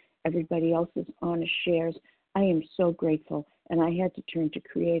hear everybody else's honest shares. I am so grateful. And I had to turn to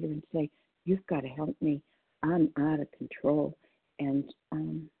Creator and say, you've got to help me. I'm out of control. And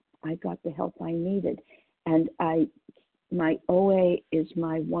I got the help I needed. And my OA is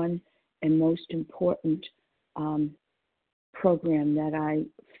my one and most important program that I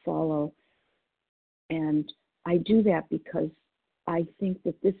follow. And I do that because I think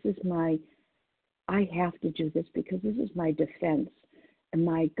that I have to do this because this is my defense and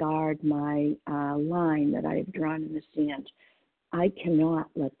my guard, my line that I have drawn in the sand. I cannot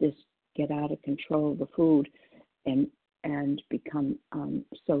let this get out of control, the food, and become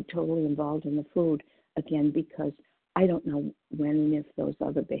so totally involved in the food again, because I don't know when and if those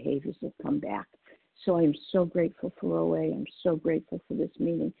other behaviors will come back. So I'm so grateful for OA. I'm so grateful for this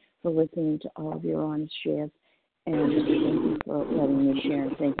meeting, for listening to all of your honest shares, and thank you for letting me share,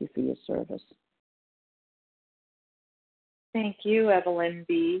 and thank you for your service. Thank you, Evelyn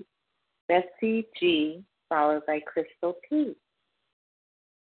B. Betsy G., followed by Crystal P.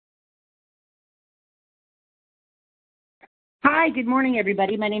 Hi, good morning,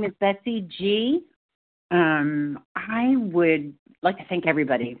 everybody. My name is Betsy G. I would like to thank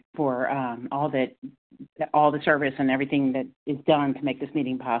everybody for all the service and everything that is done to make this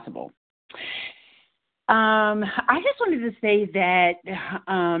meeting possible. I just wanted to say that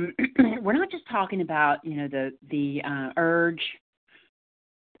we're not just talking about, the urge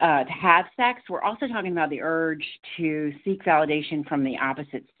to have sex. We're also talking about the urge to seek validation from the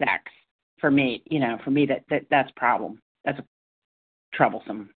opposite sex. For me, that's a problem. That's a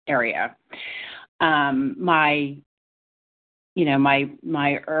troublesome area. My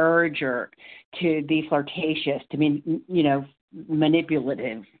urge to be flirtatious, to be,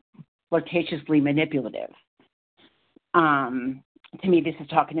 manipulative, flirtatiously manipulative. To me, this is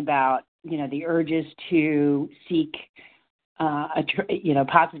talking about, the urges to seek,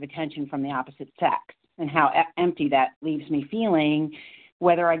 positive attention from the opposite sex, and how empty that leaves me feeling,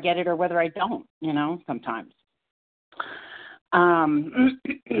 whether I get it or whether I don't, sometimes.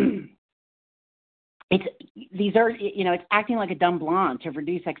 It's acting like a dumb blonde to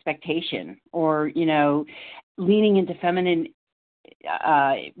reduce expectation, or, leaning into feminine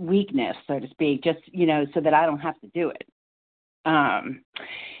weakness, so to speak, just, so that I don't have to do it.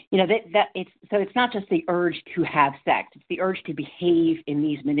 It's not just the urge to have sex, it's the urge to behave in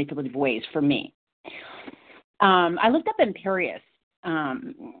these manipulative ways for me. I looked up Imperious,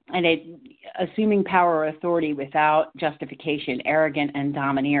 and assuming power or authority without justification, arrogant and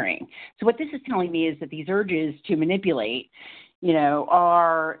domineering. So what this is telling me is that these urges to manipulate,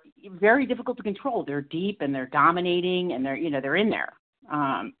 are very difficult to control. They're deep and they're dominating, and they're in there.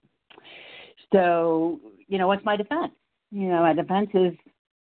 So what's my defense? My defense is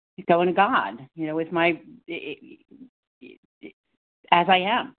going to God, with as I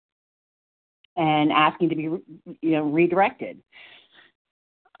am, and asking to be, redirected.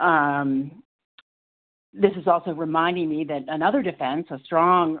 This is also reminding me that another defense, a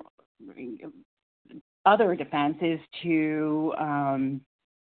strong other defense, is to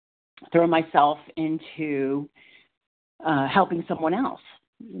throw myself into helping someone else.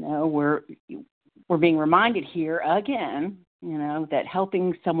 We're being reminded here again, that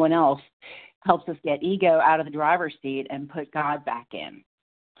helping someone else helps us get ego out of the driver's seat and put God back in.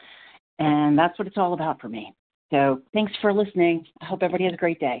 And that's what it's all about for me. So thanks for listening. I hope everybody has a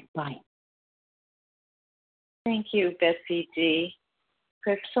great day. Bye. Thank you, Betsy G.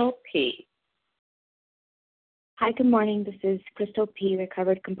 Crystal P. Hi, good morning. This is Crystal P.,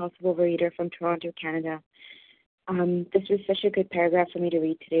 recovered compulsive overeater from Toronto, Canada. This was such a good paragraph for me to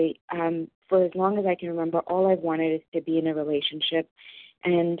read today. For as long as I can remember, all I've wanted is to be in a relationship.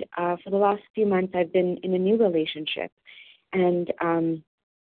 And for the last few months, I've been in a new relationship. And I'm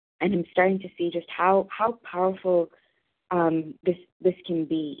starting to see just how powerful this can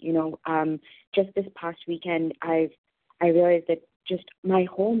be. Just this past weekend, I realized that just my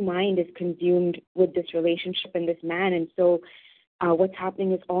whole mind is consumed with this relationship and this man. And so what's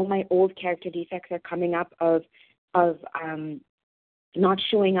happening is all my old character defects are coming up of not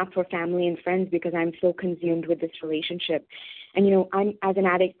showing up for family and friends because I'm so consumed with this relationship. And, I'm, as an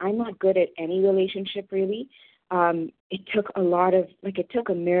addict, I'm not good at any relationship really. It took it took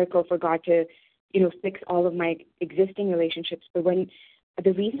a miracle for God to, fix all of my existing relationships. But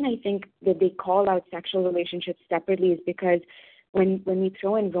the reason I think that they call out sexual relationships separately is because when we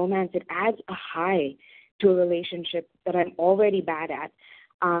throw in romance, it adds a high to a relationship that I'm already bad at,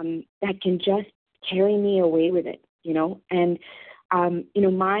 that can just carry me away with it, And,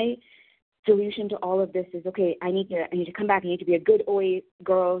 solution to all of this is, okay, I need to come back. I need to be a good OA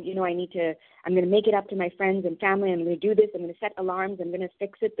girl. I'm going to make it up to my friends and family. I'm going to do this. I'm going to set alarms. I'm going to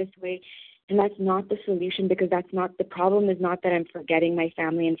fix it this way. And that's not the solution, because that's not, the problem is not that I'm forgetting my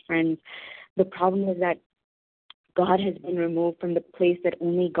family and friends. The problem is that God has been removed from the place that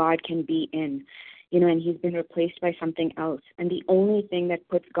only God can be in, and he's been replaced by something else. And the only thing that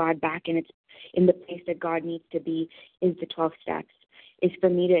puts God back in the place that God needs to be is the 12 steps, is for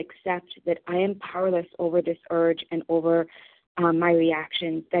me to accept that I am powerless over this urge and over my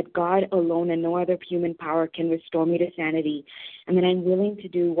reactions, that God alone and no other human power can restore me to sanity, and that I'm willing to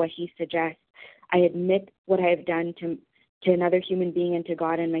do what he suggests. I admit what I have done to another human being and to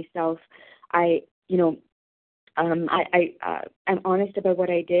God and myself. I'm honest about what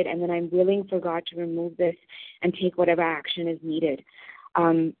I did, and then I'm willing for God to remove this and take whatever action is needed.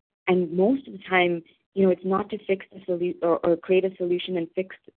 And most of the time, it's not to fix the solution or create a solution and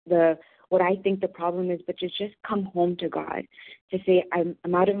fix what I think the problem is, but to just come home to God, to say,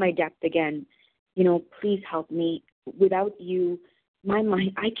 I'm out of my depth again. Please help me. Without you, my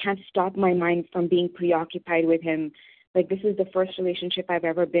mind, I can't stop my mind from being preoccupied with him. Like, this is the first relationship I've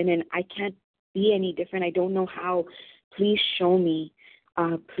ever been in. I can't be any different. I don't know how. Please show me.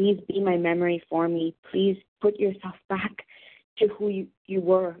 Please be my memory for me. Please put yourself back to who you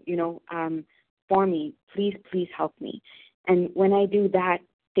were, for me. Please help me. And when I do that,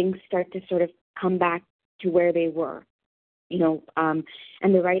 things start to sort of come back to where they were, and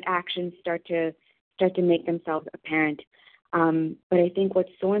the right actions start to make themselves apparent. But I think what's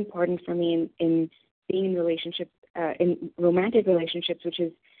so important for me in being in relationships, in romantic relationships, which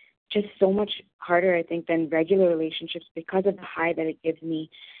is just so much harder, I think, than regular relationships because of the high that it gives me,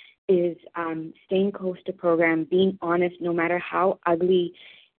 is staying close to program, being honest no matter how ugly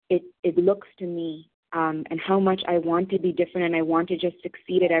it looks to me, and how much I want to be different and I want to just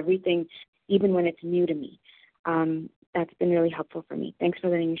succeed at everything, even when it's new to me. That's been really helpful for me. Thanks for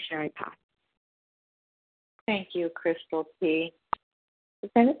letting me share. I pass. Thank you, Crystal P.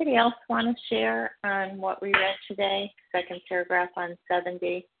 Does anybody else want to share on what we read today? Second paragraph on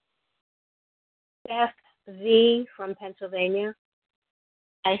 70. Beth V. from Pennsylvania.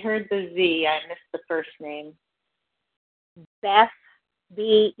 I heard the Z. I missed the first name. Beth,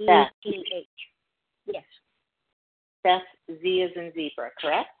 B-E-T-H. Yes. Beth, Z as in zebra,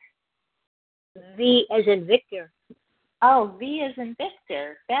 correct? V as in Victor. Oh, V as in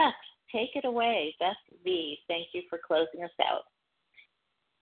Victor. Beth, take it away. Beth V. Thank you for closing us out.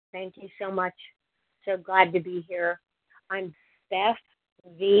 Thank you so much. So glad to be here. I'm Beth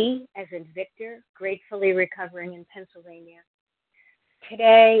V as in Victor, gratefully recovering in Pennsylvania.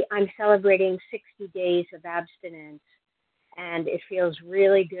 Today, I'm celebrating 60 days of abstinence, and it feels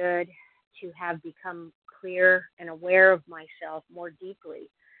really good to have become clear and aware of myself more deeply.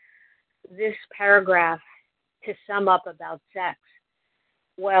 This paragraph, to sum up about sex,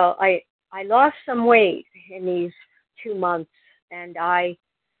 well, I lost some weight in these 2 months, and I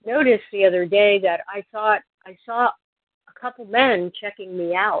noticed the other day that I thought I saw a couple men checking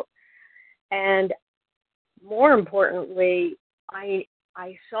me out, and more importantly, I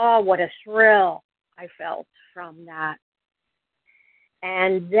saw what a thrill I felt from that.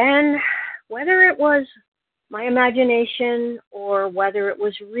 And then, whether it was my imagination or whether it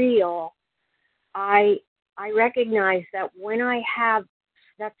was real, I recognize that when I have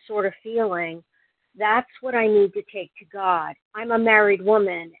that sort of feeling, that's what I need to take to God. I'm a married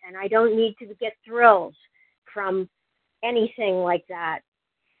woman, and I don't need to get thrills from anything like that.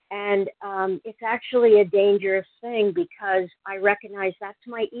 And it's actually a dangerous thing because I recognize that's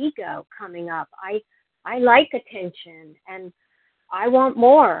my ego coming up. I like attention, and I want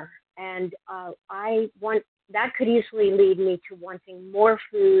more. And that could easily lead me to wanting more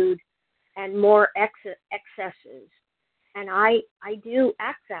food and more excesses. And I do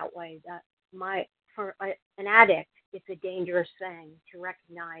act that way. That for an addict, it's a dangerous thing to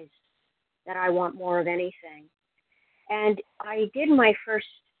recognize that I want more of anything. And I did my first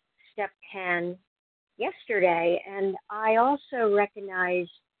step 10 yesterday, and I also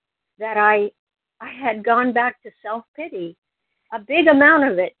recognized that I had gone back to self-pity, a big amount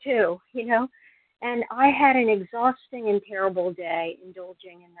of it too, and I had an exhausting and terrible day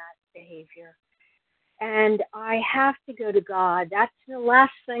indulging in that behavior. And I have to go to God. That's the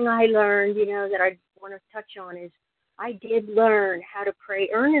last thing I learned, that I want to touch on is I did learn how to pray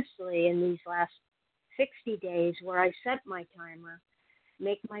earnestly in these last 60 days where I set my timer,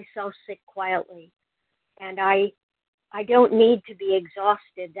 make myself sit quietly. And I don't need to be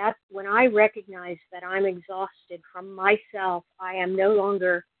exhausted. That's when I recognize that I'm exhausted from myself, I am no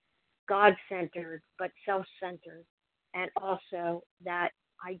longer God-centered, but self-centered. And also that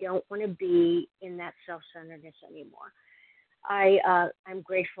I don't want to be in that self-centeredness anymore. I'm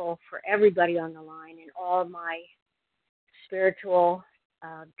grateful for everybody on the line and all my spiritual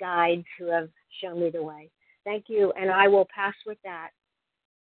guides who have shown me the way. Thank you, and I will pass with that.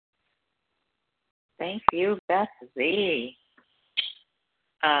 Thank you, Beth Z.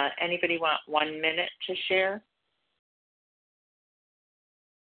 Anybody want 1 minute to share?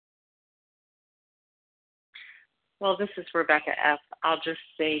 Well, this is Rebecca F. I'll just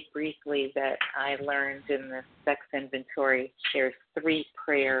say briefly that I learned in the sex inventory there's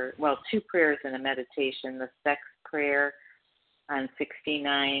two prayers and a meditation. The sex prayer on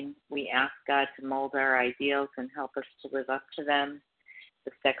 69, we ask God to mold our ideals and help us to live up to them.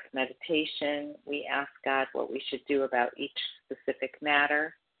 The sex meditation, we ask God what we should do about each specific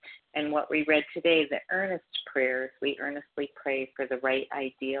matter. And what we read today, the earnest prayers, we earnestly pray for the right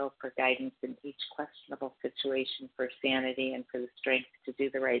ideal, for guidance in each questionable situation, for sanity and for the strength to do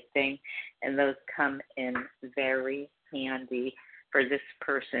the right thing. And those come in very handy for this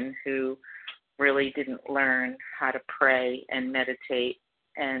person who really didn't learn how to pray and meditate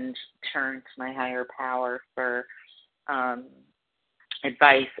and turn to my higher power for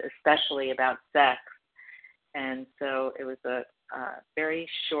advice, especially about sex. And so it was a very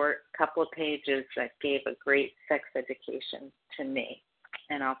short couple of pages that gave a great sex education to me.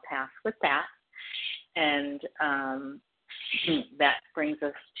 And I'll pass with that. And that brings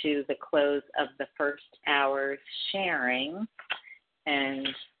us to the close of the first hour's sharing. And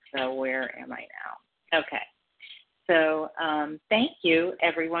so where am I now? Okay. So thank you,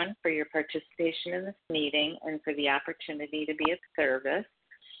 everyone, for your participation in this meeting and for the opportunity to be of service.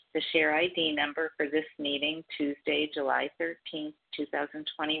 The share ID number for this meeting, Tuesday, July 13th,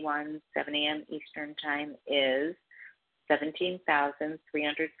 2021, 7 a.m. Eastern Time, is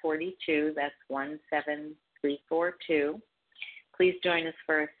 17,342. That's 17342. Please join us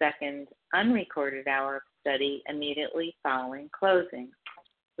for a second unrecorded hour of study immediately following closing.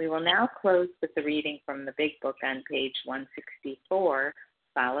 We will now close with the reading from the Big Book on page 164,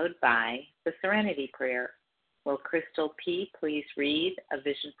 followed by the Serenity Prayer. Will Crystal P. please read A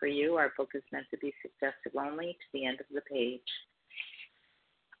Vision for You? Our book is meant to be suggestive only, to the end of the page.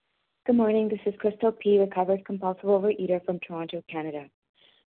 Good morning. This is Crystal P., recovered compulsive overeater from Toronto, Canada.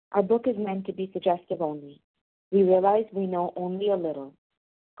 Our book is meant to be suggestive only. We realize we know only a little.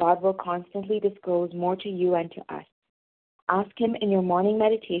 God will constantly disclose more to you and to us. Ask Him in your morning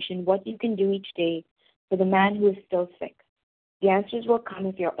meditation what you can do each day for the man who is still sick. The answers will come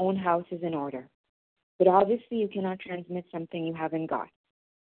if your own house is in order. But obviously you cannot transmit something you haven't got.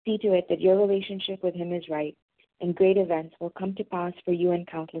 See to it that your relationship with Him is right, and great events will come to pass for you and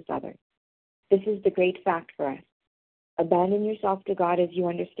countless others. This is the great fact for us. Abandon yourself to God as you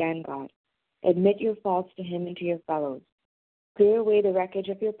understand God. Admit your faults to Him and to your fellows. Clear away the wreckage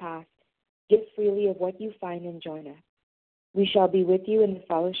of your past. Give freely of what you find and join us. We shall be with you in the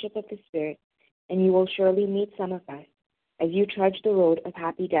fellowship of the Spirit, and you will surely meet some of us as you trudge the road of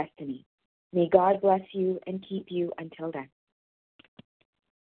happy destiny. May God bless you and keep you until then.